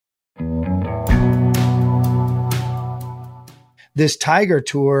this Tiger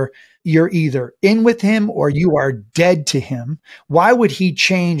Tour, you're either in with him or you are dead to him. Why would he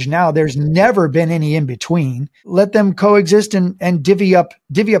change now? There's never been any in between. Let them coexist and divvy up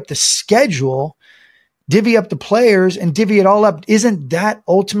the schedule, divvy up the players, and divvy it all up. Isn't that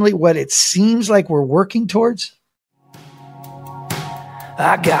ultimately what it seems like we're working towards?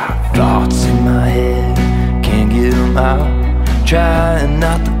 I got thoughts in my head, can't get them out. Trying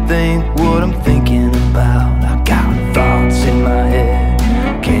not to think what I'm thinking about. I got thoughts in my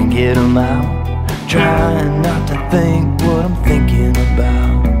head, can't get them out. Trying not to think what I'm thinking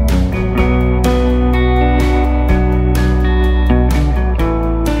about.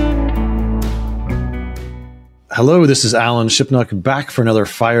 Hello, this is Alan Shipnuck back for another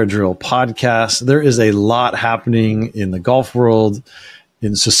Fire Drill podcast. There is a lot happening in the golf world,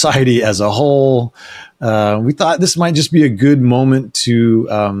 in society as a whole. We thought this might just be a good moment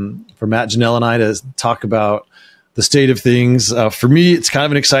for Matt Janelle and I to talk about the state of things. For me, it's kind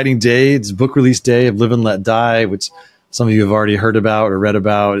of an exciting day. It's book release day of Live and Let Die, which some of you have already heard about or read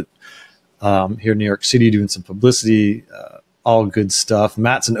about. Here in New York City, doing some publicity, all good stuff.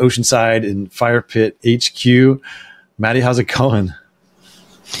 Matt's in Oceanside in Fire Pit HQ. Matty, how's it going?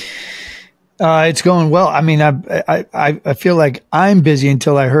 It's going well. I mean, I feel like I'm busy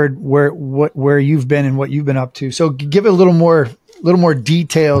until I heard where you've been and what you've been up to. So give it a little more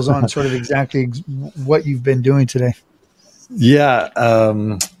details on sort of exactly what you've been doing today. Yeah.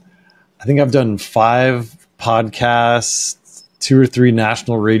 I think I've done 5 podcasts, 2 or 3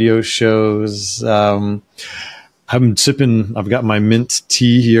 national radio shows. I've got my mint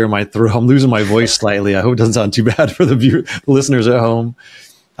tea here in my throat. I'm losing my voice slightly. I hope it doesn't sound too bad for the listeners at home.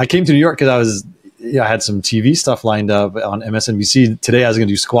 I came to New York because I had some TV stuff lined up on MSNBC. Today I was going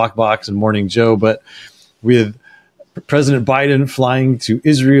to do Squawk Box and Morning Joe, but with President Biden flying to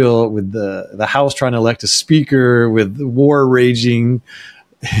Israel, with the House trying to elect a speaker, with war raging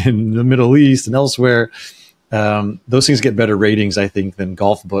in the Middle East and elsewhere, those things get better ratings, I think, than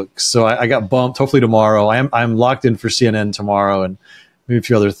golf books. So I got bumped. Hopefully tomorrow. I'm locked in for CNN tomorrow and maybe a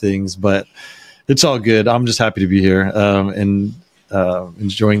few other things, but it's all good. I'm just happy to be here and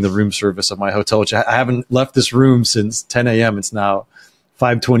enjoying the room service of my hotel, which I haven't left this room since 10 a.m. It's now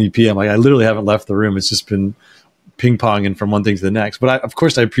 5:20 p.m. I literally haven't left the room. It's just been ping-ponging from one thing to the next. But of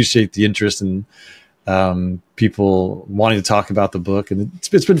course, I appreciate the interest and people wanting to talk about the book. And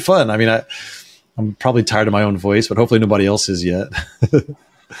it's been fun. I mean, I'm probably tired of my own voice, but hopefully nobody else is yet.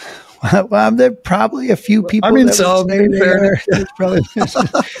 Well, there are probably a few people. I mean, so probably,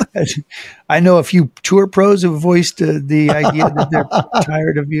 I know a few tour pros have voiced the idea that they're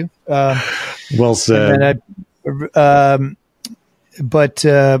tired of you. Well said. But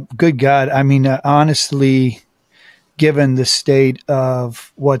good God, I mean, honestly, given the state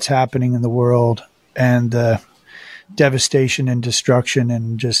of what's happening in the world and the devastation and destruction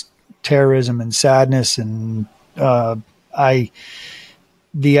and just terrorism and sadness, and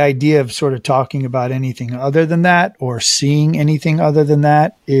the idea of sort of talking about anything other than that or seeing anything other than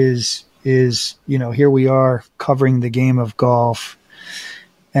that is, here we are covering the game of golf.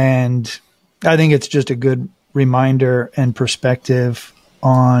 And I think it's just a good reminder and perspective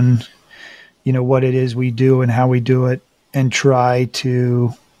on, what it is we do and how we do it, and try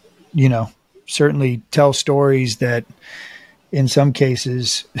to, certainly tell stories that in some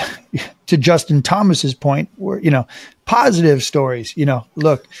cases, to Justin Thomas's point, were, positive stories,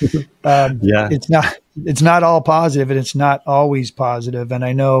 look, it's not all positive, and it's not always positive. And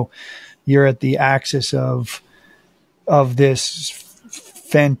I know you're at the axis of this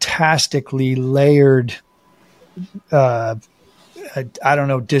fantastically layered,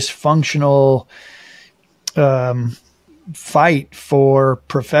 dysfunctional, fight for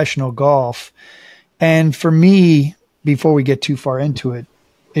professional golf. And for me, before we get too far into it,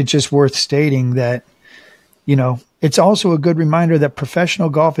 it's just worth stating that, it's also a good reminder that professional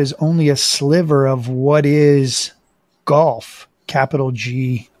golf is only a sliver of what is golf, capital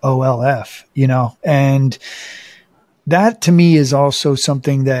GOLF, and that to me is also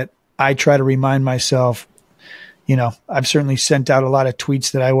something that I try to remind myself. I've certainly sent out a lot of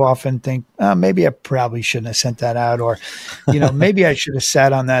tweets that I will often think, maybe I probably shouldn't have sent that out, or, maybe I should have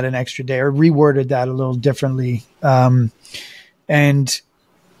sat on that an extra day or reworded that a little differently. And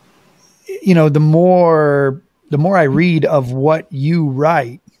the more I read of what you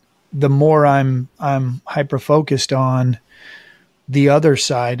write, the more I'm hyper focused on the other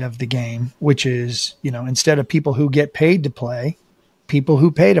side of the game, which is, instead of people who get paid to play, people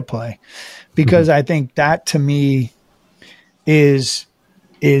who pay to play, because I think that to me is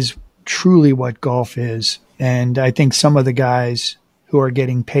truly what golf is. And I think some of the guys who are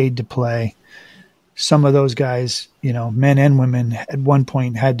getting paid to play some of those guys, men and women at one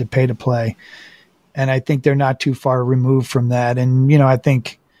point had to pay to play. And I think they're not too far removed from that. And, I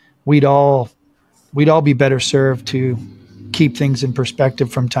think we'd all be better served to keep things in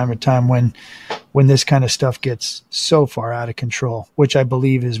perspective from time to time when this kind of stuff gets so far out of control, which I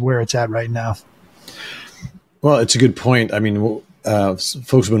believe is where it's at right now. Well, it's a good point. I mean, folks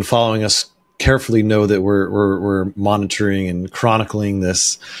who've been following us carefully know that we're monitoring and chronicling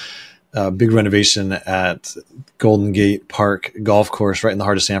this big renovation at Golden Gate Park Golf Course right in the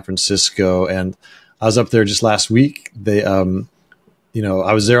heart of San Francisco. And I was up there just last week. They, I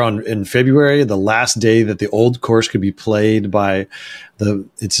was there in February, the last day that the old course could be played by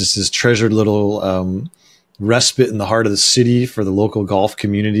it's just this treasured little respite in the heart of the city for the local golf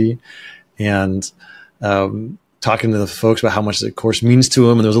community. And talking to the folks about how much the course means to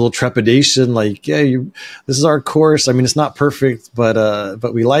them, and there was a little trepidation, like, "Yeah, this is our course. I mean, it's not perfect,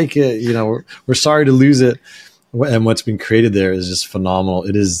 but we like it. We're sorry to lose it." And what's been created there is just phenomenal.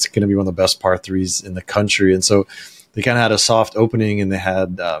 It is going to be one of the best par threes in the country, and so they kind of had a soft opening, and they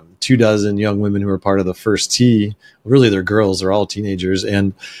had 24 young women who were part of the first tee. Really, they're girls; they're all teenagers,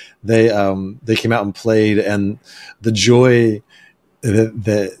 and they came out and played, and the joy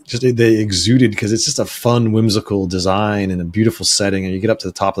that they exuded, because it's just a fun, whimsical design and a beautiful setting. And you get up to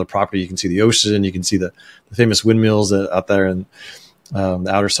the top of the property, you can see the ocean, you can see the famous windmills out there in the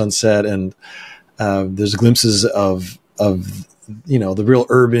outer sunset, and there's glimpses of the real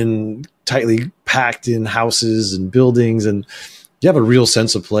urban, tightly packed in houses and buildings, and you have a real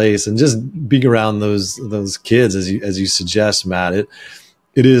sense of place. And just being around those kids, as you suggest, Matt,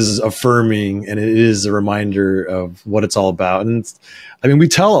 it is affirming, and it is a reminder of what it's all about. And we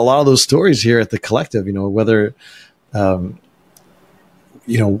tell a lot of those stories here at the Collective, whether, let's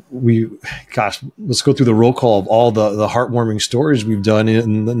go through the roll call of all the heartwarming stories we've done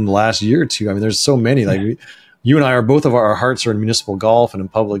in the last year or two. I mean, there's so many. Like you and I are both of our hearts are in municipal golf and in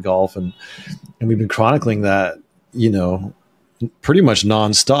public golf. And we've been chronicling that, pretty much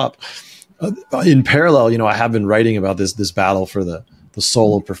nonstop. In parallel, I have been writing about this battle for the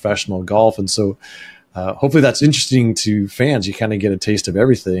soul of professional golf. And so hopefully that's interesting to fans. You kind of get a taste of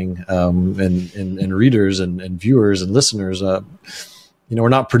everything, and readers and viewers and listeners. We're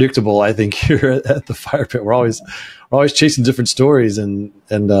not predictable, I think, here at the Fire Pit. We're always chasing different stories, and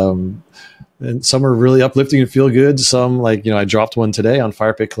some are really uplifting and feel good. Some, like, I dropped one today on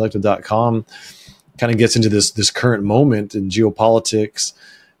firepitcollective.com, kind of gets into this current moment in geopolitics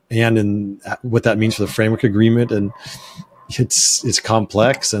and in what that means for the framework agreement. And it's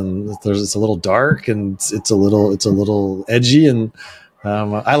complex, and it's a little dark, and it's a little edgy, and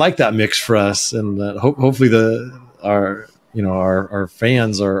I like that mix for us, and hopefully our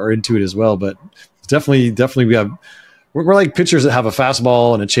fans are into it as well. But definitely we're like pitchers that have a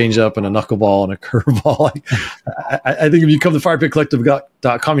fastball and a changeup and a knuckleball and a curveball. I think if you come to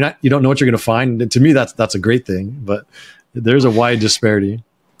firepitcollective.com, you don't know what you're going to find. And to me, that's a great thing, but there's a wide disparity.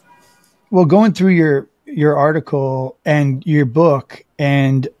 Well, going through your article and your book,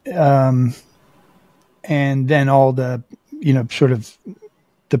 and then all the sort of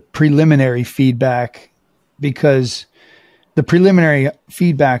the preliminary feedback, because the preliminary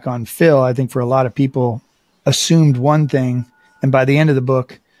feedback on Phil, I think for a lot of people, assumed one thing, and by the end of the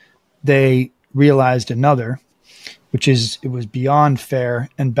book they realized another, which is it was beyond fair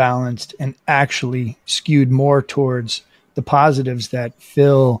and balanced, and actually skewed more towards the positives that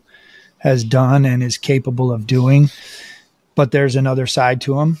Phil has done and is capable of doing. But there's another side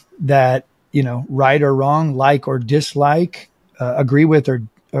to him that, right or wrong, like or dislike, agree with or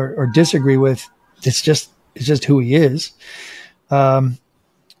disagree with. It's just who he is.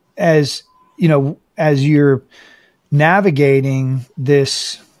 As you're navigating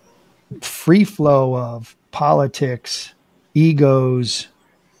this free flow of politics, egos,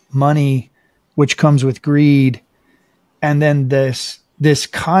 money, which comes with greed, and then this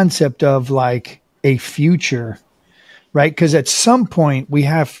concept of like a future, right? Because at some point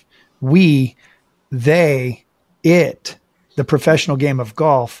the professional game of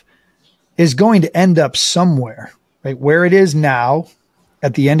golf is going to end up somewhere, right? Where it is now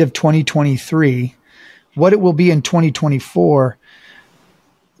at the end of 2023, what it will be in 2024,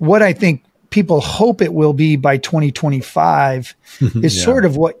 what I think people hope it will be by 2025 is Yeah. sort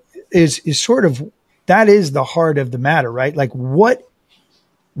of what is sort of, that is the heart of the matter, right? Like what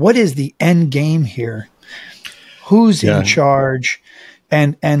is the end game here? Who's in charge?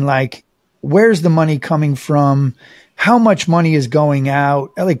 And like, where's the money coming from? How much money is going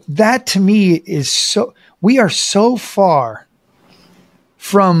out? Like that to me is we are so far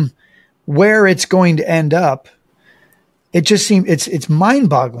from where it's going to end up. It just seems it's mind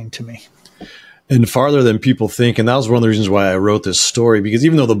boggling to me. and farther than people think. And that was one of the reasons why I wrote this story, because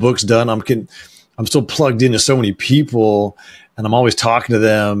even though the book's done, I'm still plugged into so many people, and I'm always talking to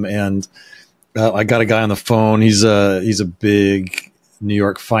them. And I got a guy on the phone. He's a big New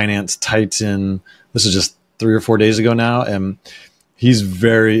York finance titan. This is just 3 or 4 days ago now, and he's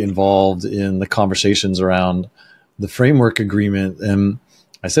very involved in the conversations around the framework agreement. And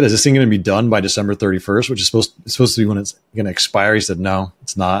I said, "Is this thing going to be done by December 31st, which is supposed to be when it's going to expire?" He said, "No,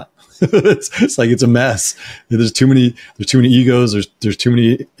 it's not." it's like, it's a mess. There's too many egos. There's too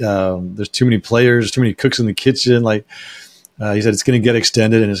many players, too many cooks in the kitchen. Like he said, it's going to get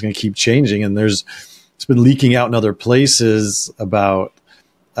extended and it's going to keep changing. And it's been leaking out in other places about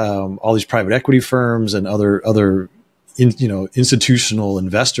all these private equity firms and other institutional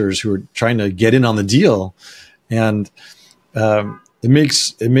investors who are trying to get in on the deal. And it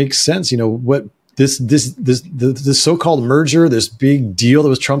makes sense. What this so-called merger, this big deal that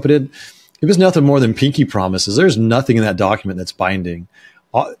was trumpeted, it was nothing more than pinky promises. There's nothing in that document that's binding,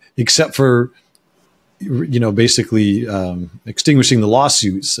 except for basically extinguishing the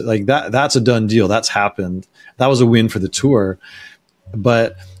lawsuits. Like that's a done deal. That's happened. That was a win for the tour.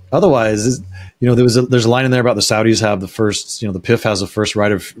 But otherwise, there's a line in there about the Saudis have the first, the PIF has the first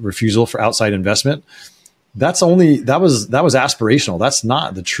right of refusal for outside investment. That was aspirational. That's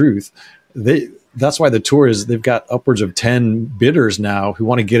not the truth. That's why the tour they've got upwards of 10 bidders now who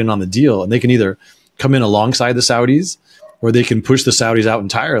want to get in on the deal, and they can either come in alongside the Saudis or they can push the Saudis out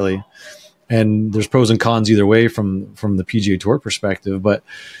entirely. And there's pros and cons either way from the PGA Tour perspective. But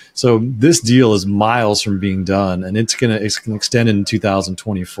so this deal is miles from being done, and it's gonna extend in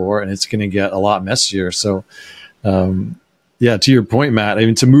 2024, and it's gonna get a lot messier. So, to your point, Matt, I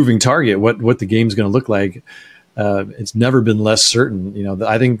mean, it's a moving target. What the game's going to look like, it's never been less certain.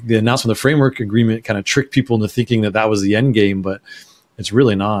 I think the announcement of the framework agreement kind of tricked people into thinking that was the end game, but it's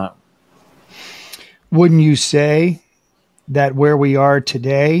really not. Wouldn't you say that where we are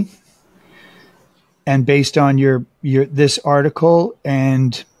today, and based on your this article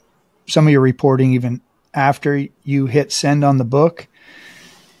and some of your reporting, even after you hit send on the book,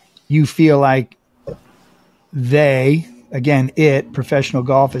 you feel like professional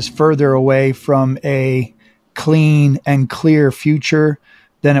golf is further away from a clean and clear future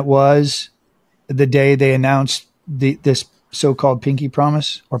than it was the day they announced this so-called pinky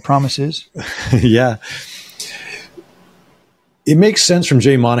promise or promises? Yeah. It makes sense from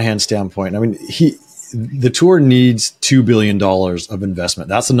Jay Monahan's standpoint. I mean, the tour needs $2 billion of investment.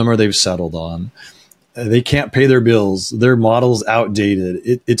 That's the number they've settled on. They can't pay their bills. Their model's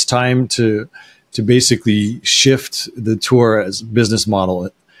outdated. It's time to basically shift the tour as business model.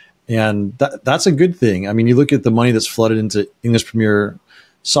 And that's a good thing. I mean, you look at the money that's flooded into English Premier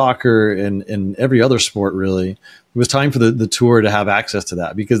Soccer and every other sport, really. It was time for the tour to have access to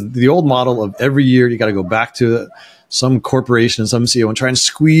that, because the old model of every year you got to go back to some corporation and some CEO and try and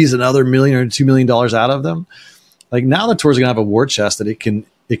squeeze another $1 million or $2 million out of them. Like, now the tour is going to have a war chest that it can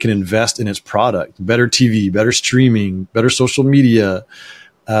invest in its product, better TV, better streaming, better social media,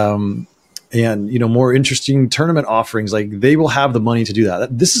 and more interesting tournament offerings. Like, they will have the money to do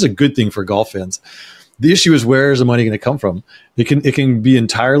that. This is a good thing for golf fans. The issue is, where is the money going to come from? It can be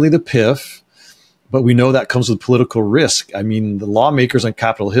entirely the PIF, but we know that comes with political risk. I mean, the lawmakers on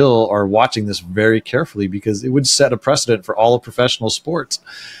Capitol Hill are watching this very carefully, because it would set a precedent for all of professional sports.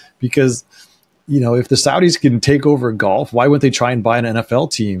 Because, if the Saudis can take over golf, why wouldn't they try and buy an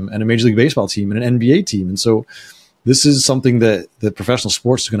NFL team and a Major League Baseball team and an NBA team? And so this is something that the professional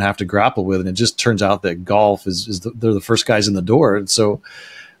sports is going to have to grapple with. And it just turns out that golf they're the first guys in the door. And so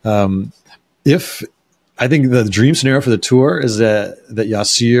I think the dream scenario for the tour is that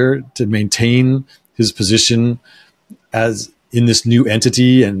Yasir, to maintain his position as in this new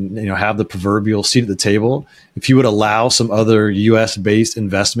entity and have the proverbial seat at the table, if he would allow some other U.S. based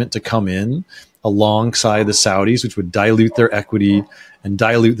investment to come in alongside the Saudis, which would dilute their equity and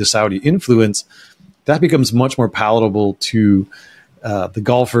dilute the Saudi influence, that becomes much more palatable to the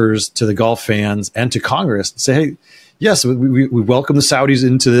golfers, to the golf fans, and to Congress. Say, hey, yes, we welcome the Saudis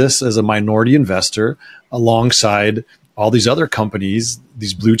into this as a minority investor alongside all these other companies,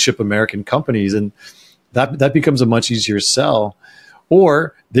 these blue chip American companies, and that becomes a much easier sell.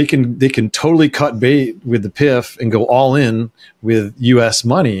 Or they can totally cut bait with the PIF and go all in with U.S.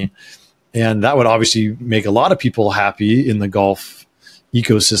 money, and that would obviously make a lot of people happy in the golf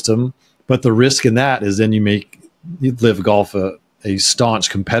ecosystem. But the risk in that is then you Live Golf a staunch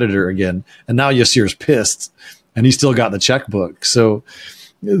competitor again, and now Yasir's pissed, and he's still got the checkbook. So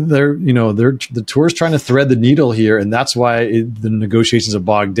the tour's trying to thread the needle here, and that's why the negotiations are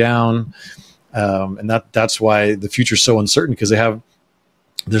bogged down, and that's why the future's so uncertain, because they have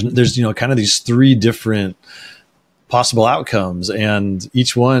there's kind of these three different possible outcomes, and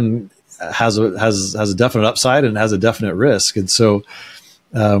each one has a definite upside and has a definite risk. And so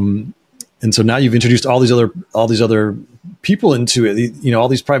now you've introduced all these other people into it. All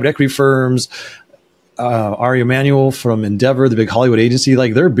these private equity firms, Ari Emanuel from Endeavor, the big Hollywood agency,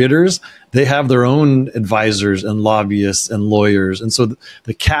 like they're bidders. They have their own advisors and lobbyists and lawyers. And so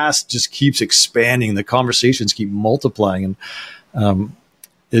the cast just keeps expanding. The conversations keep multiplying.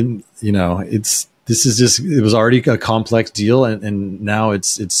 It was already a complex deal. And now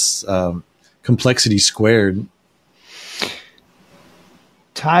it's complexity squared.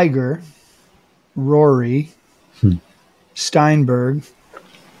 Tiger, Rory, Steinberg,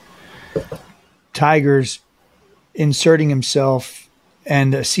 Tiger's inserting himself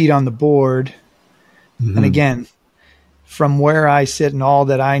and a seat on the board. Mm-hmm. And again, from where I sit and all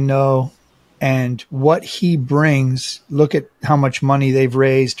that I know and what he brings, look at how much money they've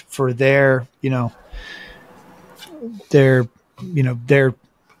raised for their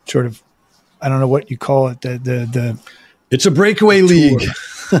sort of, I don't know what you call it. It's a breakaway league.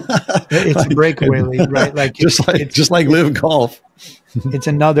 It's a breakaway league, right? Like just like Live Golf. It's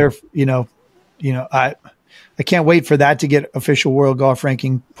another, I can't wait for that to get official world golf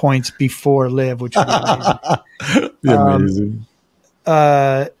ranking points before Live, which would be amazing.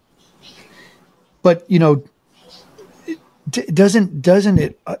 But doesn't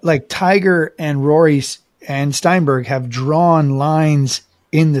it, like Tiger and Rory and Steinberg have drawn lines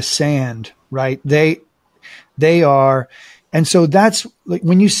in the sand, right? They are. And so that's like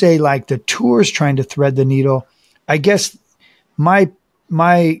when you say like the tour's trying to thread the needle, I guess my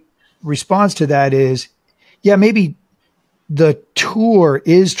response to that is, yeah, maybe the tour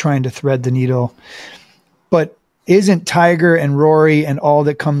is trying to thread the needle, but isn't Tiger and Rory and all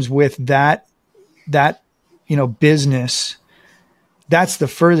that comes with that business? That's the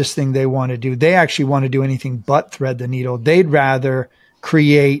furthest thing they want to do. They actually want to do anything but thread the needle. They'd rather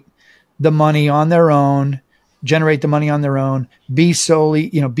create the money on their own, generate the money on their own, be solely,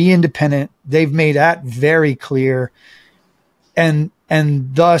 be independent. They've made that very clear. And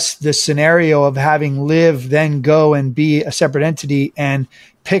thus the scenario of having Live then go and be a separate entity and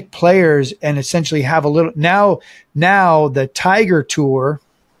pick players and essentially have a little, now the Tiger Tour,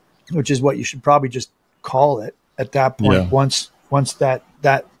 which is what you should probably just call it at that point. Yeah. Once that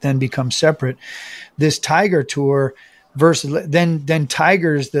then becomes separate, this Tiger Tour versus then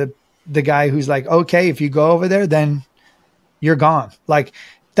Tiger's the guy who's like, okay, if you go over there, then you're gone. Like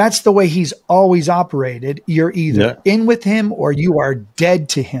that's the way he's always operated. You're either in with him or you are dead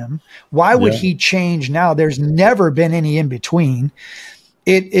to him. Why would he change now? There's never been any in between.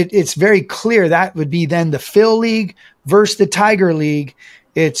 It's very clear that would be then the Phil League versus the Tiger League.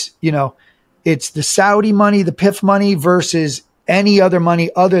 It's, it's the Saudi money, the PIF money versus any other money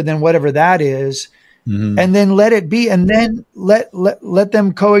other than whatever that is. Mm-hmm. And then let it be, and then let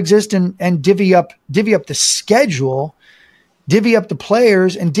them coexist and divvy up the schedule, divvy up the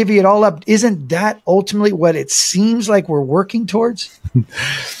players, and divvy it all up. Isn't that ultimately what it seems like we're working towards?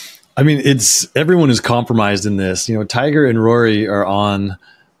 I mean, everyone is compromised in this. Tiger and Rory are on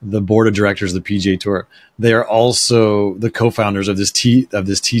the board of directors of the PGA Tour. They are also the co-founders of this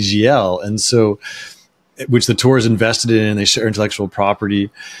TGL, and so which the tour is invested in. They share intellectual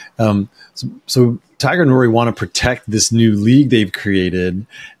property. So Tiger and Rory want to protect this new league they've created,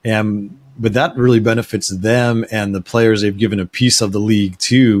 but that really benefits them and the players they've given a piece of the league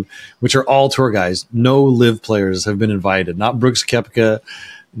to, which are all tour guys. No Live players have been invited. Not Brooks Koepka,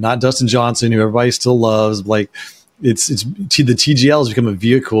 not Dustin Johnson, who everybody still loves. Like the TGL has become a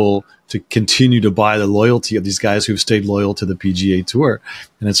vehicle to continue to buy the loyalty of these guys who've stayed loyal to the PGA Tour,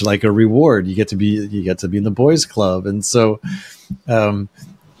 and it's like a reward. You get to be in the boys club, and so.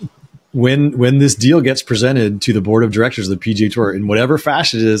 When this deal gets presented to the board of directors of the PGA Tour in whatever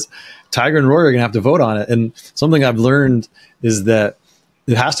fashion it is, Tiger and Rory are going to have to vote on it. And something I've learned is that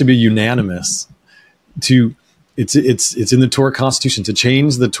it has to be unanimous. It's in the tour constitution to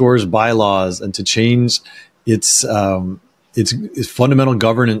change the tour's bylaws and to change its fundamental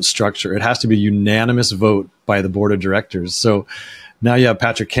governance structure. It has to be a unanimous vote by the board of directors. So now you have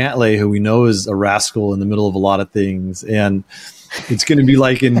Patrick Cantlay, who we know is a rascal in the middle of a lot of things, and it's going to be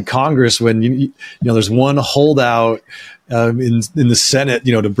like in Congress when there's one holdout in the Senate,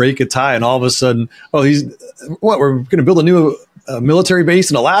 to break a tie, and all of a sudden, we're going to build a new military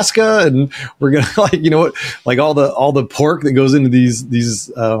base in Alaska, and we're going to all the pork that goes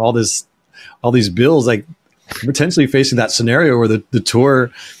into all these bills, like potentially facing that scenario where the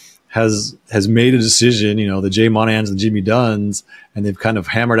tour has made a decision, the Jay Monahans and Jimmy Dunns, and they've kind of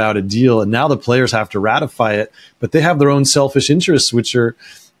hammered out a deal, and now the players have to ratify it, but they have their own selfish interests, which are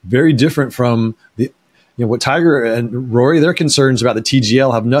very different from what Tiger and Rory, their concerns about the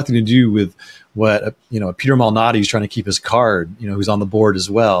TGL have nothing to do with what, Peter Malnati is trying to keep his card, who's on the board as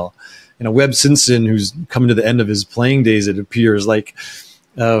well. Webb Simpson, who's coming to the end of his playing days, it appears like,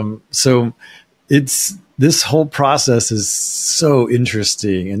 so this whole process is so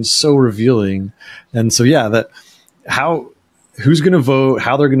interesting and so revealing. And so, who's going to vote,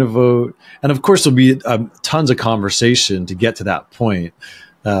 how they're going to vote. And of course there'll be tons of conversation to get to that point.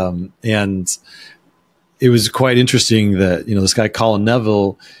 And it was quite interesting that, this guy, Colin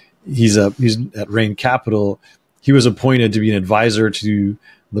Neville, he's at Reign Capital. He was appointed to be an advisor to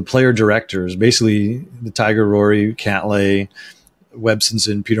the player directors, basically the Tiger, Rory, Cantlay, Webb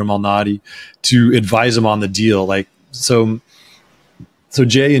Simpson, Peter Malnati, to advise him on the deal. So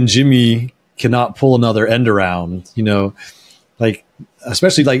Jay and Jimmy cannot pull another end around,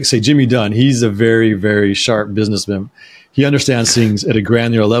 especially say Jimmy Dunn. He's a very, very sharp businessman. He understands things at a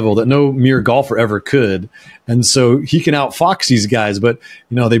granular level that no mere golfer ever could. And so he can outfox these guys, but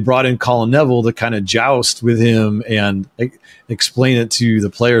they brought in Colin Neville to kind of joust with him and explain it to the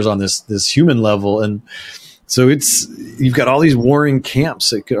players on this human level. And so you've got all these warring camps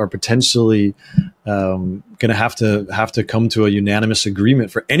that are potentially going to have to come to a unanimous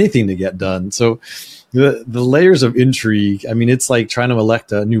agreement for anything to get done. So the layers of intrigue, it's like trying to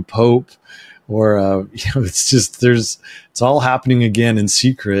elect a new pope, or it's all happening again in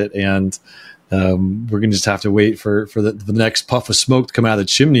secret, and we're going to just have to wait for the next puff of smoke to come out of the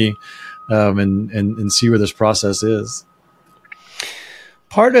chimney, and see where this process is.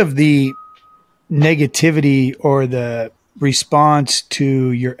 Part of the negativity or the response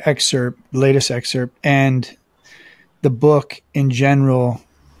to your latest excerpt, and the book in general,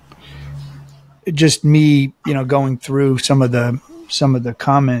 just me, going through some of the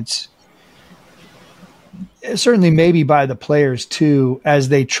comments, certainly maybe by the players too, as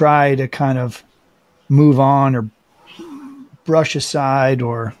they try to kind of move on or brush aside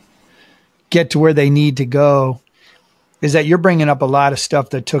or get to where they need to go, is that you're bringing up a lot of stuff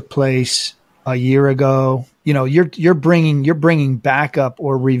that took place a year ago. You're bringing back up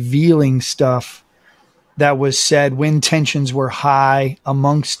or revealing stuff that was said when tensions were high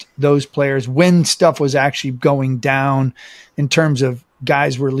amongst those players, when stuff was actually going down in terms of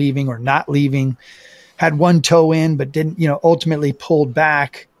guys were leaving or not leaving, had one toe in, but didn't, ultimately pulled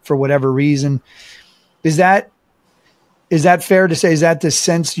back for whatever reason. Is that fair to say? Is that the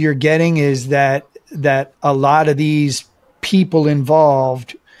sense you're getting, is that a lot of these people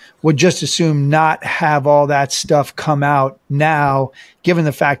involved would just assume not have all that stuff come out now, given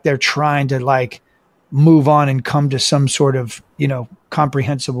the fact they're trying to move on and come to some sort of,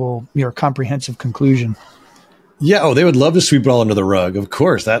 comprehensive conclusion? Yeah. Oh, they would love to sweep it all under the rug. Of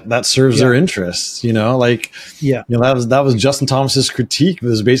course, that serves their interests. That was Justin Thomas's critique. It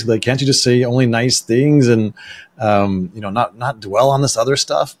was basically can't you just say only nice things and not dwell on this other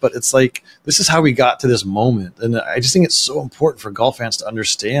stuff? But it's this is how we got to this moment, and I just think it's so important for golf fans to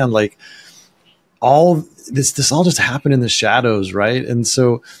understand all this all just happened in the shadows, right? And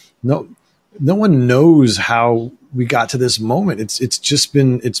so no one knows how we got to this moment. It's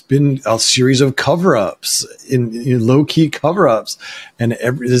been a series of cover-ups, in low-key cover-ups, and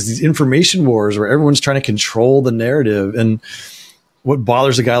there's these information wars where everyone's trying to control the narrative. And what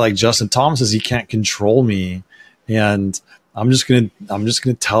bothers a guy like Justin Thomas is he can't control me, and I'm just gonna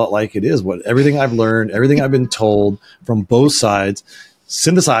tell it like it is. Everything I've learned, everything I've been told from both sides,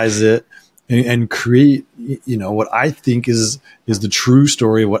 synthesize it and create what I think is the true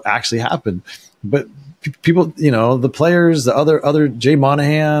story of what actually happened. But people, the players, the other Jay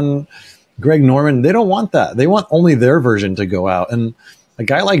Monahan, Greg Norman, they don't want that. They want only their version to go out. And a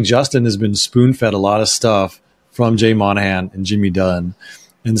guy like Justin has been spoon-fed a lot of stuff from Jay Monahan and Jimmy Dunn,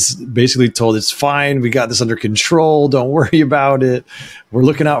 and basically told, it's fine, we got this under control, don't worry about it, we're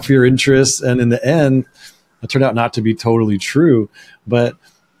looking out for your interests. And in the end, it turned out not to be totally true. But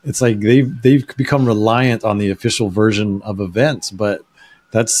it's they've become reliant on the official version of events, but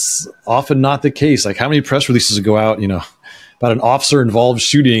that's often not the case. How many press releases go out, about an officer involved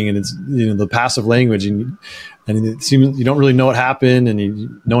shooting, and it's, the passive language, and it seems you don't really know what happened,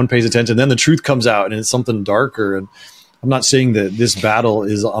 and no one pays attention. Then the truth comes out and it's something darker. And I'm not saying that this battle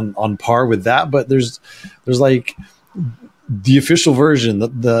is on par with that, but there's the official version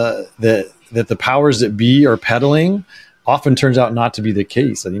that the powers that be are peddling often turns out not to be the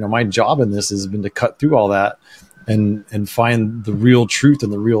case. And, my job in this has been to cut through all that and find the real truth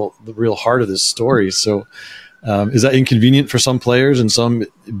and the real heart of this story. So Is that inconvenient for some players and some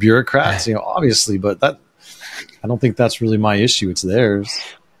bureaucrats? Obviously, but I don't think that's really my issue. It's theirs.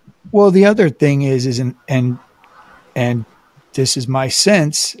 Well, the other thing is and this is my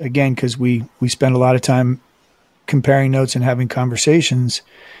sense, again, because we spend a lot of time comparing notes and having conversations.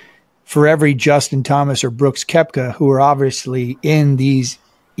 For every Justin Thomas or Brooks Koepka, who are obviously in these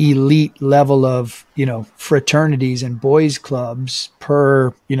elite level of, fraternities and boys clubs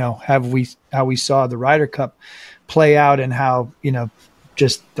per, how we saw the Ryder Cup play out and how,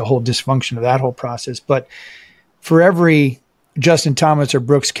 just the whole dysfunction of that whole process. But for every Justin Thomas or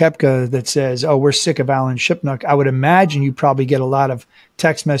Brooks Koepka that says, "Oh, we're sick of Alan Shipnuck," I would imagine you probably get a lot of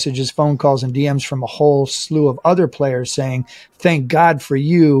text messages, phone calls, and DMs from a whole slew of other players saying, "Thank God for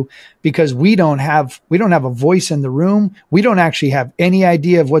you, because we don't have a voice in the room. We don't actually have any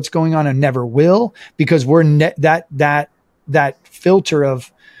idea of what's going on and never will, because we're that filter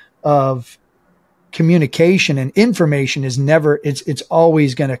of communication and information is never, it's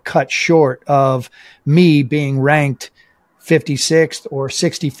always going to cut short of me being ranked 56th or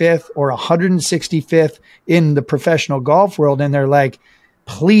 65th or 165th in the professional golf world." And they're like,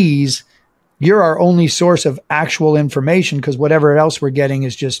 "Please, you're our only source of actual information, because whatever else we're getting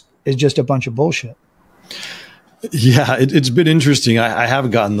is just a bunch of bullshit." Yeah, it's been interesting. I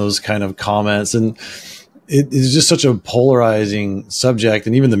have gotten those kind of comments, and it is just such a polarizing subject.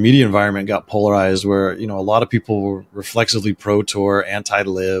 And even the media environment got polarized, where a lot of people were reflexively pro tour,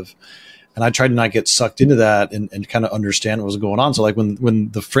 anti-live. And I tried to not get sucked into that and kind of understand what was going on. So like when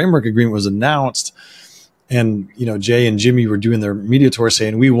the framework agreement was announced, and Jay and Jimmy were doing their media tour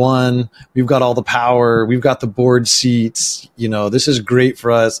saying, "We won, we've got all the power, we've got the board seats, this is great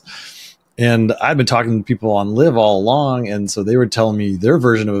for us." And I'd been talking to people on Live all along, and so they were telling me their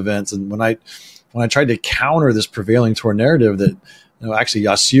version of events. And when I tried to counter this prevailing tour narrative that actually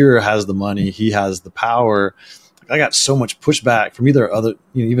Yasir has the money, he has the power, I got so much pushback from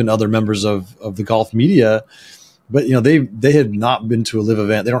even other members of the golf media. But they had not been to a Live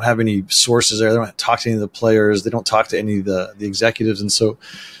event. They don't have any sources there. They don't talk to any of the players. They don't talk to any of the executives. And so,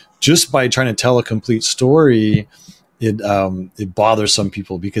 just by trying to tell a complete story, it bothers some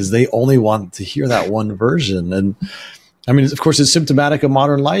people, because they only want to hear that one version. And I mean, of course, it's symptomatic of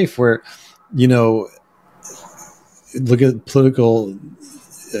modern life, where look at political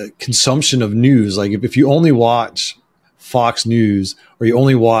consumption of news. Like if you only watch Fox News or you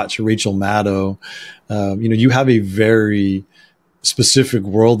only watch Rachel Maddow, you have a very specific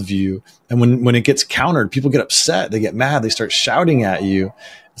worldview. And when it gets countered, people get upset, they get mad, they start shouting at you.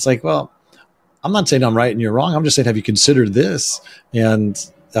 It's like, well, I'm not saying I'm right and you're wrong. I'm just saying, have you considered this? And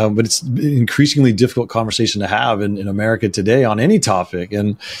but it's an increasingly difficult conversation to have in America today on any topic.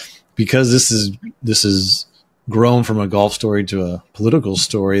 And because this is grown from a golf story to a political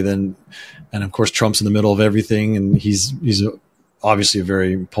story, and of course Trump's in the middle of everything, and he's obviously a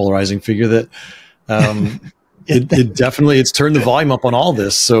very polarizing figure that it definitely, it's turned the volume up on all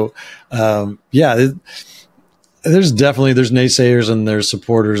this. So there's naysayers and there's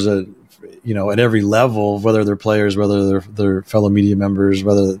supporters at every level, whether they're players, whether they're fellow media members,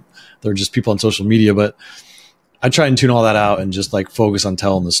 whether they're just people on social media. But I try and tune all that out and just like focus on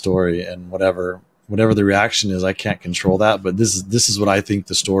telling the story, and whatever the reaction is, I can't control that, but this is what I think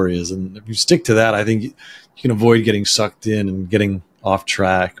the story is. And if you stick to that, I think you can avoid getting sucked in and getting off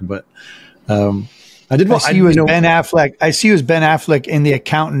track. But I see you as Ben Affleck. I see you as Ben Affleck in The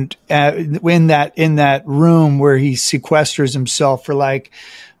Accountant, in that room where he sequesters himself for like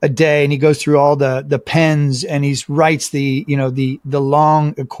a day, and he goes through all the pens, and he writes the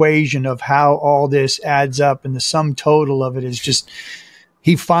long equation of how all this adds up, and the sum total of it is just,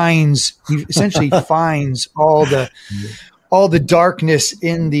 he essentially finds all the darkness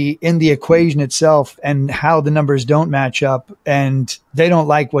in the equation itself, and how the numbers don't match up, and they don't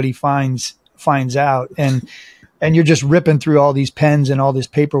like what he finds out, and you're just ripping through all these pens and all this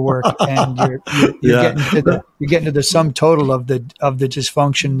paperwork, and you're getting to the sum total of the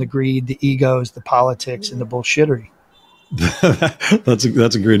dysfunction, the greed, the egos, the politics, and the bullshittery. That's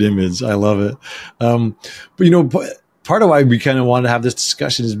a great image. I love it. But part of why we kind of wanted to have this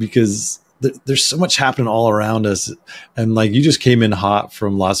discussion is because there's so much happening all around us. And like, you just came in hot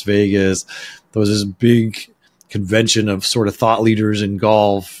from Las Vegas. There was this big convention of sort of thought leaders in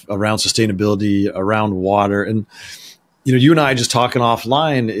golf around sustainability, around water. And, you and I just talking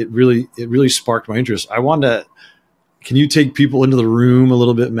offline, it really sparked my interest. Can you take people into the room a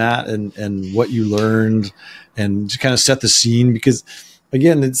little bit, Matt, and what you learned, and just kind of set the scene? Because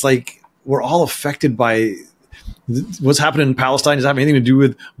again, it's like, we're all affected by what's happening in Palestine. Does it have anything to do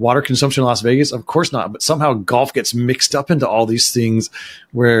with water consumption in Las Vegas? Of course not. But somehow golf gets mixed up into all these things,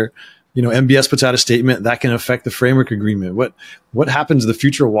 where MBS puts out a statement that can affect the framework agreement. What happens to the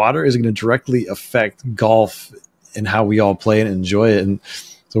future of water is going to directly affect golf and how we all play and enjoy it. And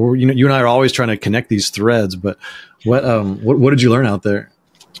so you and I are always trying to connect these threads, but what did you learn out there?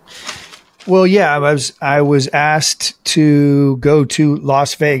 Well, yeah, I was asked to go to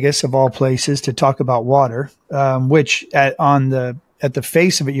Las Vegas, of all places, to talk about water, which at the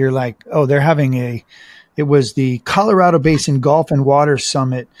face of it, you're like, oh, they're having it was the Colorado Basin Golf and Water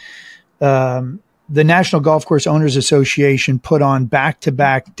Summit. The National Golf Course Owners Association put on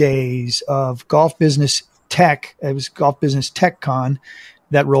back-to-back days of golf business tech. It was Golf Business Tech Con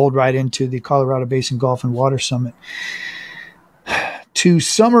that rolled right into the Colorado Basin Golf and Water Summit. To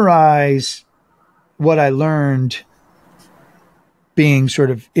summarize what I learned, being sort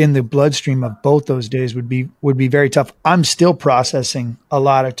of in the bloodstream of both those days would be very tough. I'm still processing a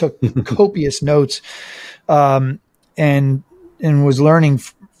lot. I took copious notes, and was learning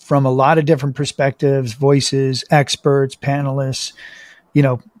from a lot of different perspectives, voices, experts, panelists,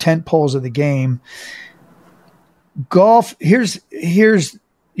 tent poles of the game. Golf. Here's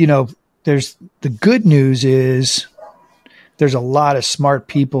there's the good news is there's a lot of smart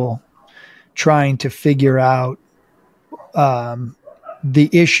people trying to figure out the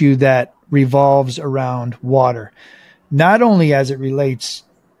issue that revolves around water, not only as it relates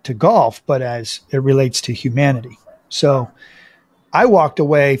to golf, but as it relates to humanity. So I walked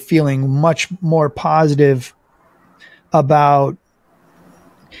away feeling much more positive about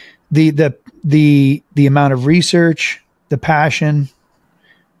the amount of research, the passion,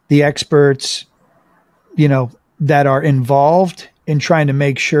 the experts, that are involved in trying to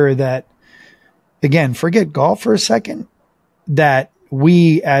make sure that, again, forget golf for a second, that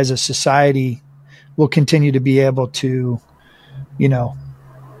we as a society will continue to be able to,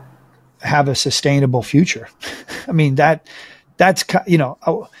 have a sustainable future. I mean, that's,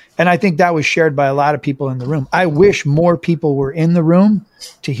 and I think that was shared by a lot of people in the room. I wish more people were in the room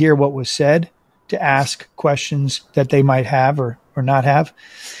to hear what was said, to ask questions that they might have or not have.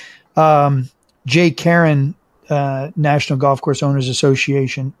 Jay Caron, National Golf Course Owners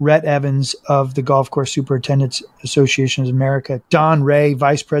Association, Rhett Evans of the Golf Course Superintendents Association of America, Don Ray,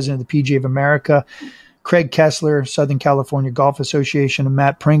 Vice President of the PGA of America, Craig Kessler, Southern California Golf Association, and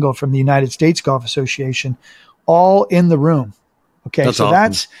Matt Pringle from the United States Golf Association, all in the room. Okay, that's so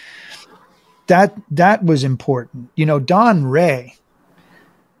awesome. that was important. Don Ray,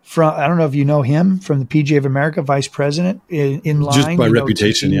 from, I don't know if you know him, from the PGA of America, Vice President in line. Just by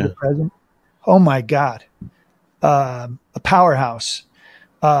reputation, yeah. Oh my God. A powerhouse,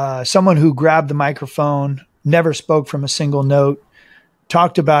 someone who grabbed the microphone, never spoke from a single note,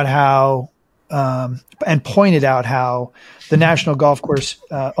 talked about how, and pointed out how the National Golf Course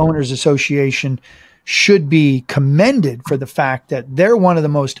Owners Association should be commended for the fact that they're one of the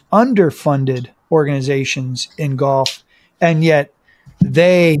most underfunded organizations in golf. And yet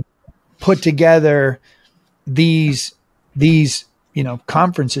they put together these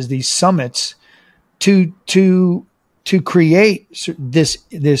conferences, these summits, to create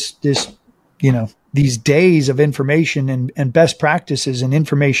these days of information and best practices and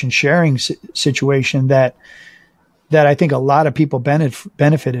information sharing situation that I think a lot of people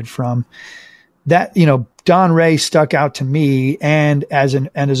benefited from. That, Don Ray stuck out to me, and as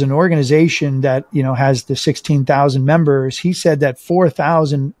an organization that, has the 16,000 members, he said that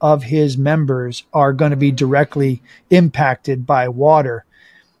 4,000 of his members are going to be directly impacted by water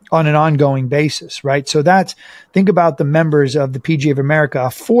on an ongoing basis, right? So think about the members of the PGA of America. A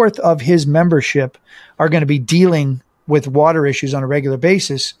fourth of his membership are going to be dealing with water issues on a regular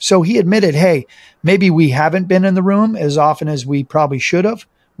basis. So he admitted, hey, maybe we haven't been in the room as often as we probably should have.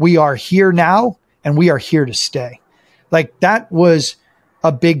 We are here now, and we are here to stay. Like, that was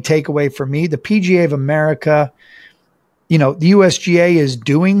a big takeaway for me. The PGA of America, the USGA is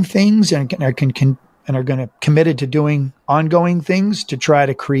doing things and are going to committed to doing ongoing things to try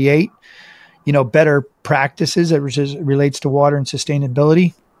to create, better practices as it relates to water and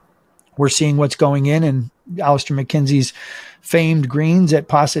sustainability. We're seeing what's going in Alistair McKenzie's famed greens at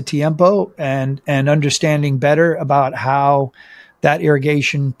Pasatiempo and understanding better about how that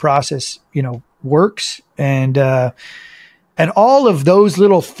irrigation process, works. And all of those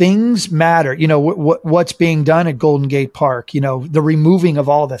little things matter. What's being done at Golden Gate Park, the removing of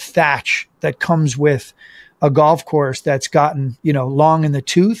all the thatch that comes with a golf course that's gotten, long in the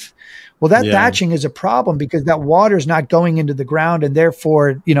tooth. Well, that thatching is a problem because that water is not going into the ground, and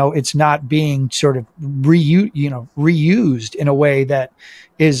therefore, it's not being sort of reused in a way that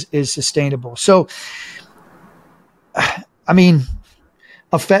is sustainable. So, I mean,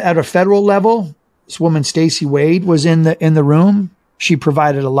 at a federal level, this woman, Stacey Wade, was in the room. She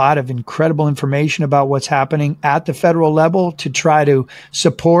provided a lot of incredible information about what's happening at the federal level to try to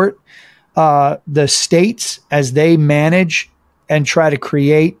support the states as they manage and try to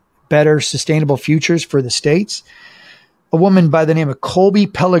create better sustainable futures for the states. A woman by the name of Colby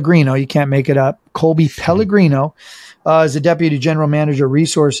Pellegrino, you can't make it up. Colby Pellegrino is the Deputy General Manager of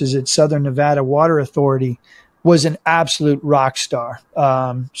Resources at Southern Nevada Water Authority, was an absolute rock star.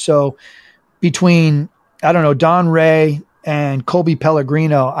 So between, I don't know, Don Ray and Colby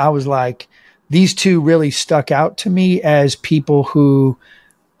Pellegrino, I was like, these two really stuck out to me as people who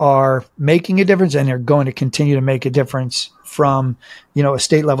are making a difference and are going to continue to make a difference from, a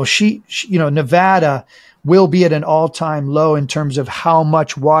state level. She Nevada will be at an all-time low in terms of how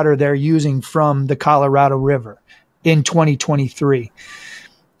much water they're using from the Colorado River in 2023.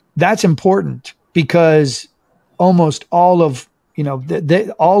 That's important because almost all of,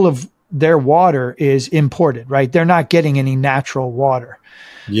 all of their water is imported, right? They're not getting any natural water.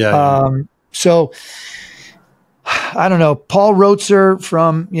 Yeah. So I don't know, Paul Rotzer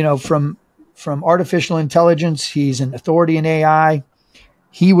from Artificial Intelligence. He's an authority in AI.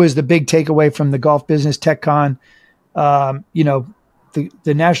 He was the big takeaway from the Golf Business TechCon.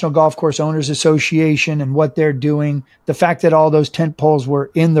 The National Golf Course Owners Association and what they're doing, the fact that all those tent poles were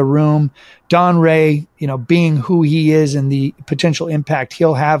in the room, Don Ray, being who he is and the potential impact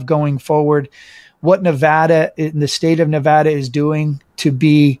he'll have going forward, what Nevada in the state of Nevada is doing to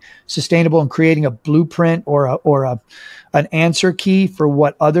be sustainable and creating a blueprint or an answer key for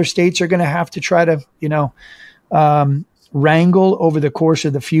what other states are going to have to try to, wrangle over the course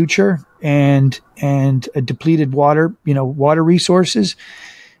of the future and a depleted water resources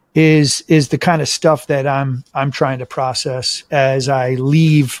is the kind of stuff that I'm trying to process as I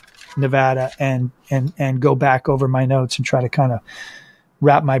leave Nevada and go back over my notes and try to kind of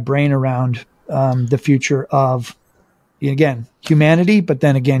wrap my brain around the future of, again, humanity, but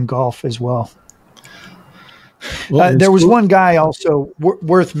then again, golf as well. There was one guy also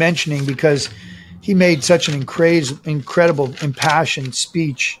worth mentioning because he made such an incredible, impassioned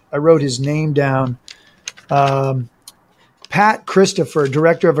speech. I wrote his name down. Pat Christopher,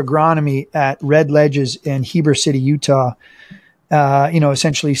 Director of Agronomy at Red Ledges in Heber City, Utah,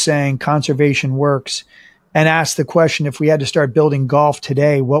 essentially saying conservation works, and asked the question, if we had to start building golf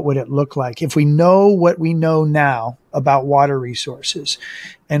today, what would it look like? If we know what we know now about water resources.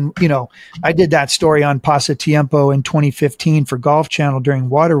 And, I did that story on Pasatiempo in 2015 for Golf Channel during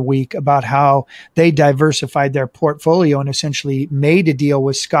Water Week about how they diversified their portfolio and essentially made a deal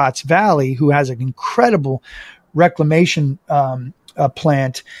with Scotts Valley, who has an incredible reclamation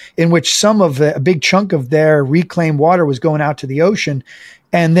plant in which a big chunk of their reclaimed water was going out to the ocean.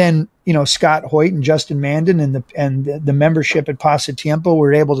 And then, Scott Hoyt and Justin Mandan and the membership at Pasatiempo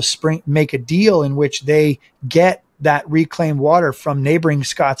were able to make a deal in which they get that reclaimed water from neighboring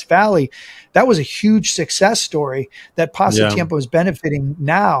Scotts Valley. That was a huge success story that Pasatiempo is benefiting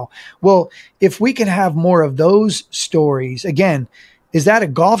now. Well, if we can have more of those stories, again, is that a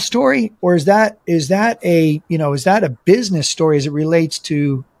golf story or is that a business story as it relates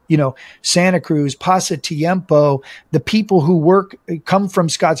to, Santa Cruz, Pasatiempo, the people who come from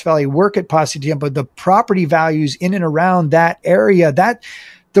Scotts Valley, work at Pasatiempo, the property values in and around that area, that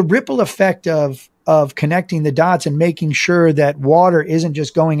the ripple effect of connecting the dots and making sure that water isn't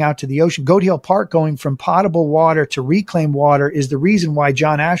just going out to the ocean. Goat Hill Park going from potable water to reclaimed water is the reason why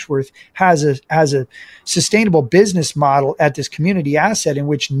John Ashworth has a sustainable business model at this community asset in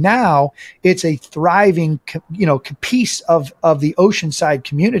which now it's a thriving, piece of the oceanside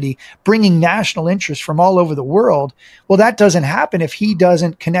community, bringing national interest from all over the world. Well, that doesn't happen if he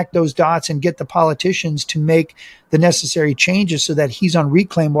doesn't connect those dots and get the politicians to make the necessary changes so that he's on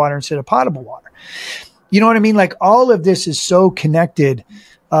reclaimed water instead of potable water. You know what I mean? Like all of this is so connected.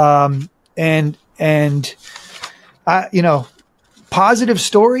 Positive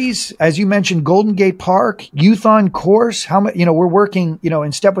stories, as you mentioned, Golden Gate Park, Youth on Course, how much, we're working,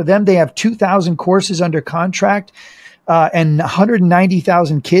 in step with them. They have 2,000 courses under contract, and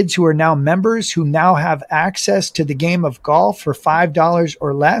 190,000 kids who are now members who now have access to the game of golf for $5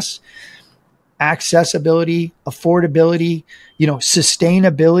 or less. Accessibility, affordability,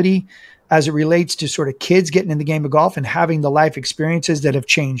 sustainability as it relates to sort of kids getting in the game of golf and having the life experiences that have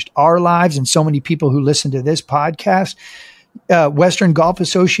changed our lives and so many people who listen to this podcast. Western Golf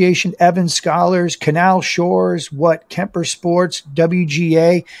Association, Evans Scholars, Canal Shores, Kemper Sports,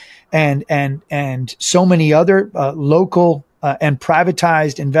 WGA, and so many other local and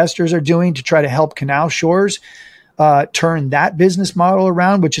privatized investors are doing to try to help Canal Shores turn that business model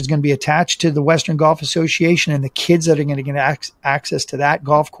around, which is going to be attached to the Western Golf Association and the kids that are going to get access to that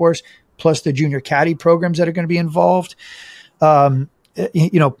golf course, plus the junior caddy programs that are going to be involved. You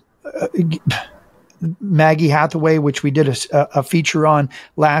know, Maggie Hathaway, which we did a feature on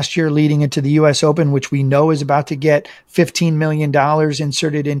last year leading into the U.S. Open, which we know is about to get $15 million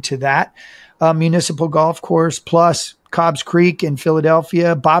inserted into that municipal golf course, plus Cobbs Creek in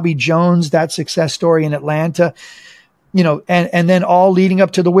Philadelphia, Bobby Jones, that success story in Atlanta, you know, and then all leading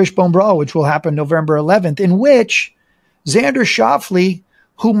up to the Wishbone Brawl, which will happen November 11th, in which Xander Schauffele,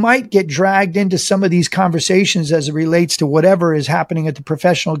 who might get dragged into some of these conversations as it relates to whatever is happening at the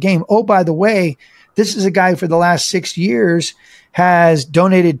professional game. Oh, by the way, this is a guy for the last 6 years has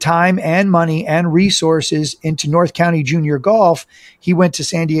donated time and money and resources into North County Junior Golf. He went to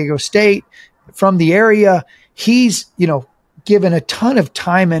San Diego State from the area. He's, you know, given a ton of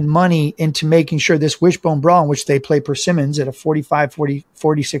time and money into making sure this Wishbone Brawl, in which they play Persimmons at a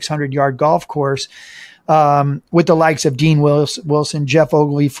 4,600 yard golf course, with the likes of Dean Wilson, Jeff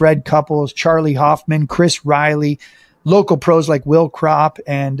Ogilvy, Fred Couples, Charlie Hoffman, Chris Riley, local pros like Will Kropp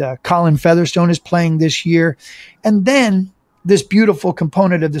and Colin Featherstone is playing this year. And then this beautiful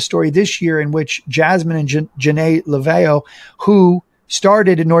component of the story this year in which Jasmine and Janae Laveo, who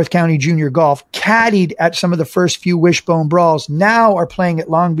started in North County Junior Golf, caddied at some of the first few Wishbone Brawls, now are playing at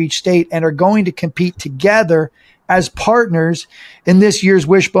Long Beach State and are going to compete together as partners in this year's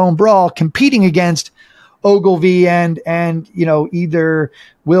Wishbone Brawl, competing against Ogilvy and you know, either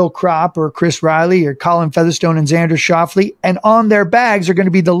Will Kropp or Chris Riley or Colin Featherstone and Xander Schauffele. And on their bags are going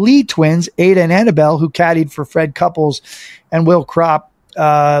to be the Lee twins, Ada and Annabelle, who caddied for Fred Couples and Will Kropp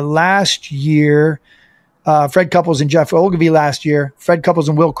last year. Fred Couples and Jeff Ogilvy last year. Fred Couples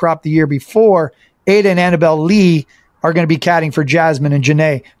and Will Kropp the year before. Ada and Annabelle Lee are going to be caddying for Jasmine and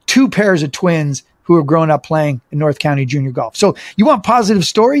Janae, two pairs of twins who have grown up playing in North County Junior Golf. So you want positive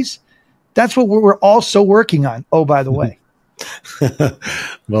stories? That's what we're also working on. Oh, by the way.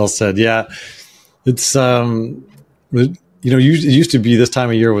 Well said. Yeah. It's, you know, it used to be this time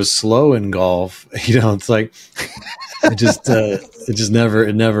of year was slow in golf. You know, it's like, it just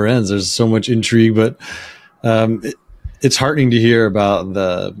never ends. There's so much intrigue, but, it's heartening to hear about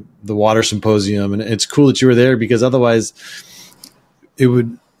the water symposium, and it's cool that you were there because otherwise it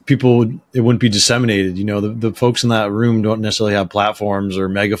wouldn't be disseminated. You know, the folks in that room don't necessarily have platforms or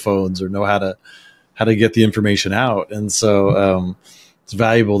megaphones or know how to get the information out. And so it's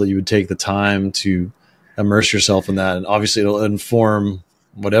valuable that you would take the time to immerse yourself in that. And obviously it'll inform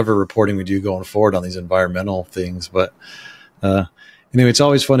whatever reporting we do going forward on these environmental things. But anyway, it's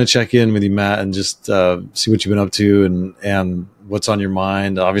always fun to check in with you, Matt, and just see what you've been up to and what's on your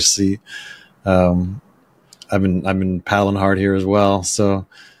mind. Obviously, I've been paddling hard here as well. So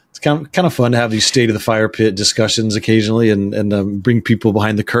it's kind of fun to have these state of the fire pit discussions occasionally and bring people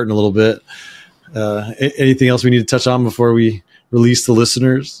behind the curtain a little bit. Anything else we need to touch on before we release the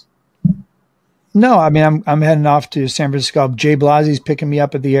listeners? No, I mean, I'm heading off to San Francisco. Jay Blasie's picking me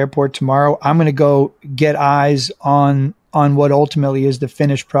up at the airport tomorrow. I'm going to go get eyes on what ultimately is the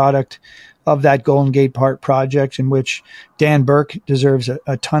finished product of that Golden Gate Park project, in which Dan Burke deserves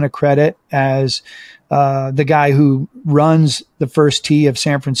a ton of credit as the guy who runs the first tee of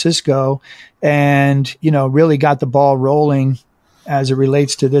San Francisco and, you know, really got the ball rolling as it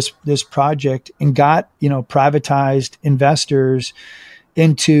relates to this project and got, you know, privatized investors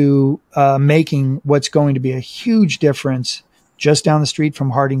into making what's going to be a huge difference just down the street from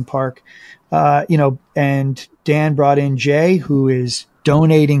Harding Park. You know, and Dan brought in Jay, who is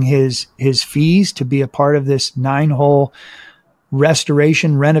donating his fees to be a part of this 9-hole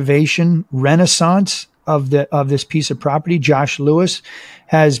restoration, renovation, renaissance of this piece of property. Josh Lewis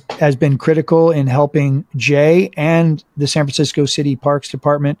has been critical in helping Jay and the San Francisco City Parks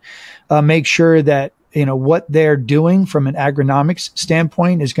Department make sure that, you know, what they're doing from an agronomics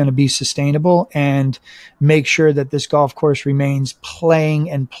standpoint is going to be sustainable and make sure that this golf course remains playing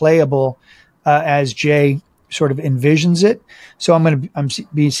and playable as Jay sort of envisions it. So I'm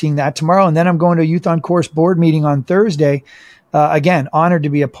be seeing that tomorrow. And then I'm going to a Youth on Course board meeting on Thursday. Again, honored to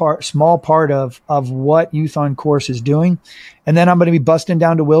be small part of what Youth on Course is doing. And then I'm going to be busting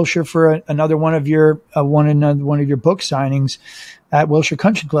down to Wilshire for another one of your one of your book signings at Wilshire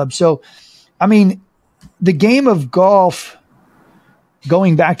Country Club. So, I mean, the game of golf,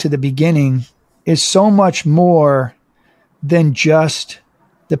 going back to the beginning, is so much more than just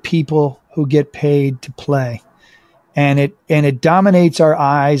the people who get paid to play. And it dominates our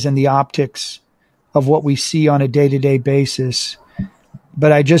eyes and the optics of what we see on a day-to-day basis.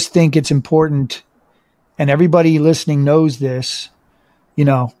 But I just think it's important, and everybody listening knows this. You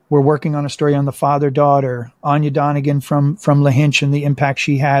know, we're working on a story on the father-daughter, Anya Donegan from Lahinch and the impact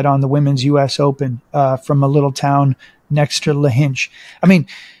she had on the Women's U.S. Open from a little town next to Lahinch. I mean,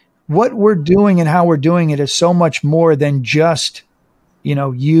 what we're doing and how we're doing it is so much more than just,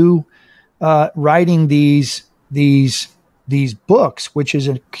 you writing these books, which is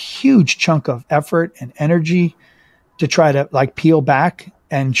a huge chunk of effort and energy to try to like peel back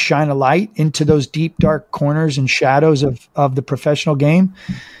and shine a light into those deep, dark corners and shadows of the professional game.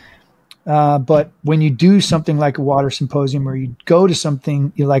 But when you do something like a water symposium, or you go to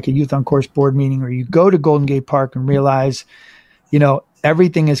something like a Youth on Course board meeting, or you go to Golden Gate Park and realize,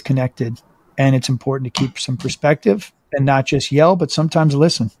 everything is connected, and it's important to keep some perspective and not just yell, but sometimes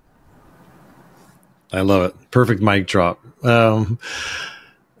listen. I love it. Perfect mic drop. That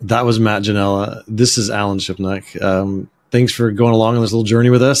was Matt Ginella. This is Alan Shipnuck. Thanks for going along on this little journey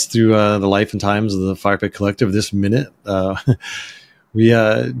with us through the life and times of the Fire Pit Collective this minute. We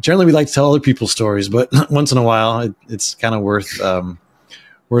generally we like to tell other people's stories, but once in a while it's kind of worth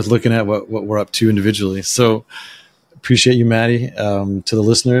looking at what we're up to individually. So appreciate you, Maddie. To the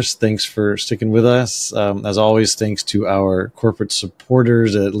listeners, thanks for sticking with us. As always, thanks to our corporate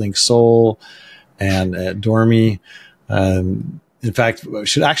supporters at Link Soul and at Dormy. In fact, I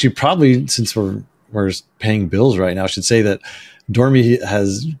should actually probably, since we're paying bills right now, I should say that Dormy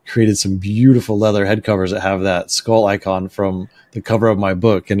has created some beautiful leather head covers that have that skull icon from the cover of my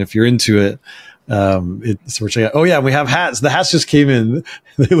book. And if you're into it, we're checking out. Oh yeah, we have hats. The hats just came in.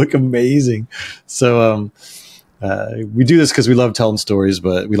 They look amazing. So we do this because we love telling stories,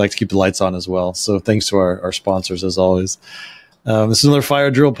 but we like to keep the lights on as well. So thanks to our sponsors as always. This is another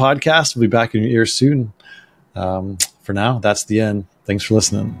Fire Drill podcast. We'll be back in your ears soon. For now, that's the end. Thanks for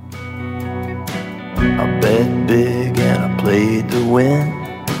listening. I bet big and I played to win.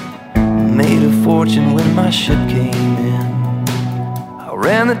 Made a fortune when my ship came in. I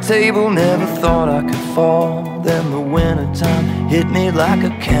ran the table, never thought I could fall. Then the wintertime hit me like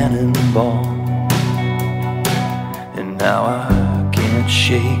a cannonball. And now I can't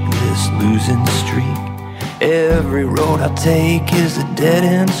shake this losing streak. Every road I take is a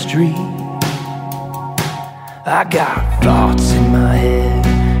dead-end street. I got thoughts in my head,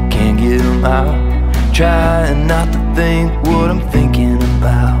 can't get them out. Trying not to think what I'm thinking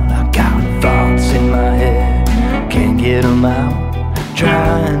about. I got thoughts in my head, can't get them out.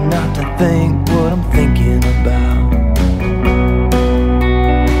 Trying not to think what I'm thinking about.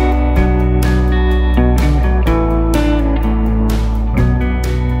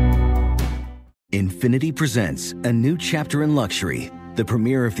 Infiniti presents a new chapter in luxury. The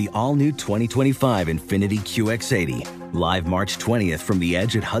premiere of the all-new 2025 Infiniti QX80. Live March 20th from the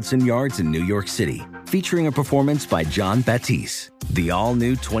Edge at Hudson Yards in New York City. Featuring a performance by John Batiste. The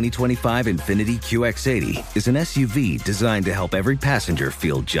all-new 2025 Infiniti QX80 is an SUV designed to help every passenger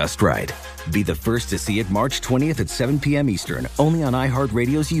feel just right. Be the first to see it March 20th at 7 p.m. Eastern, only on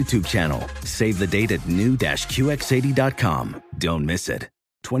iHeartRadio's YouTube channel. Save the date at new-QX80.com. Don't miss it.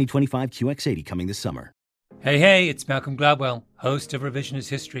 2025 QX80 coming this summer. Hey, it's Malcolm Gladwell, host of Revisionist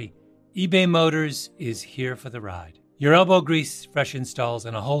History. eBay Motors is here for the ride. Your elbow grease, fresh installs,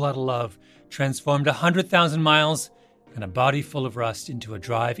 and a whole lot of love transformed 100,000 miles and a body full of rust into a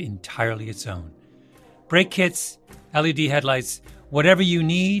drive entirely its own. Brake kits, LED headlights, whatever you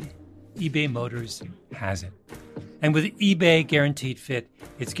need, eBay Motors has it. And with eBay Guaranteed Fit,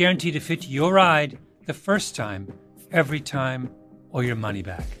 it's guaranteed to fit your ride the first time, every time, or your money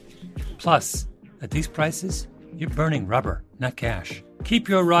back. Plus, at these prices, you're burning rubber, not cash. Keep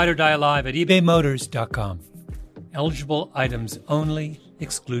your ride or die alive at ebaymotors.com. Eligible items only.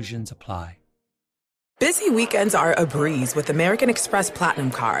 Exclusions apply. Busy weekends are a breeze with American Express Platinum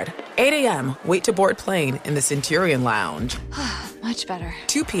Card. 8 a.m., wait to board plane in the Centurion Lounge. Much better.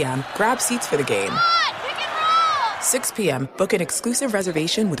 2 p.m., grab seats for the game. 6 p.m., book an exclusive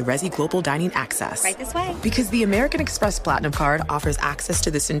reservation with Resi Global Dining Access. Right this way. Because the American Express Platinum Card offers access to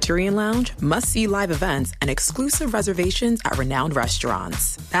the Centurion Lounge, must-see live events, and exclusive reservations at renowned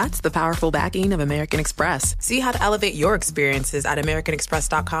restaurants. That's the powerful backing of American Express. See how to elevate your experiences at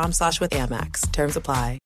americanexpress.com/withAmex. Terms apply.